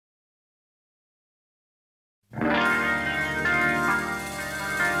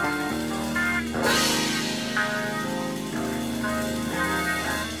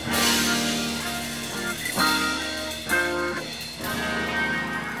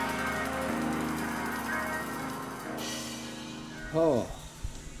Oh.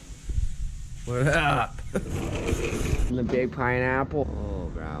 What up? The big pineapple. Oh,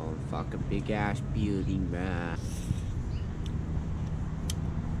 bro. Fucking big ass building, bro.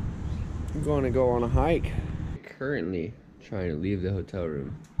 I'm going to go on a hike. Currently trying to leave the hotel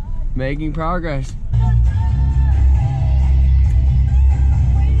room. Making progress.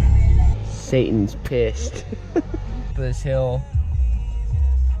 Satan's pissed. This hill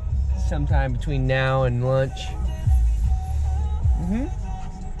sometime between now and lunch.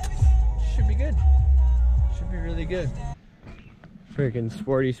 Should be good. Should be really good. Freaking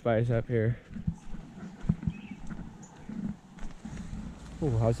Sporty Spice up here.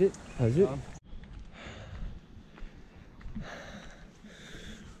 Oh, how's it? How's it?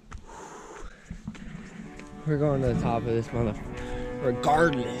 We're going to the top of this mother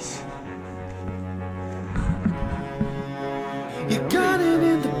regardless. You got it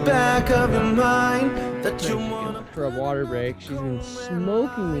in the back of your mind that you wanna. For a water break, she's been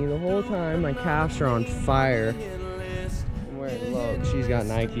smoking me the whole time. My calves are on fire. I'm wearing low. She's got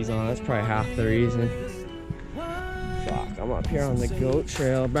Nikes on. That's probably half the reason. Fuck, I'm up here on the goat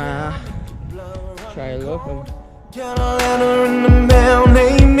trail, brah. Try looking. Got a letter in the mail,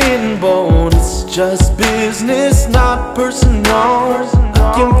 name in bold. It's just business, not personal.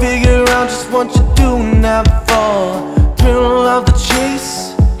 I can figure out just what you're doing that for. Thrill of the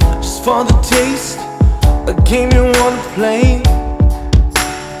chase, just for the taste. A game you wanna play.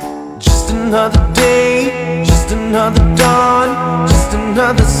 Just another day, just another dawn, just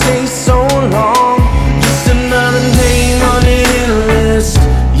another say so long. Just another name on your hit list.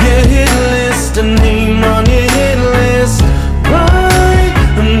 Yeah, hit list, a name on your hit list. Right,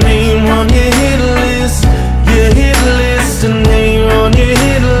 a name on your hit list. Yeah, hit list, a name on your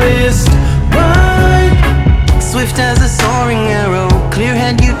hit list. Right. Swift as a soaring arrow, clear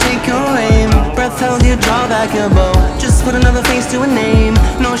head you take your aim. Breath held you draw back your bow. Just put another face to a name.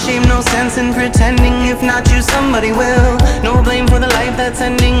 No shame, no sense in pretending. If not you, somebody will. No blame for the life that's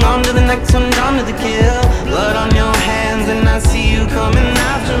ending. On to the next one, drawn to the kill. Blood on your hands and I see you coming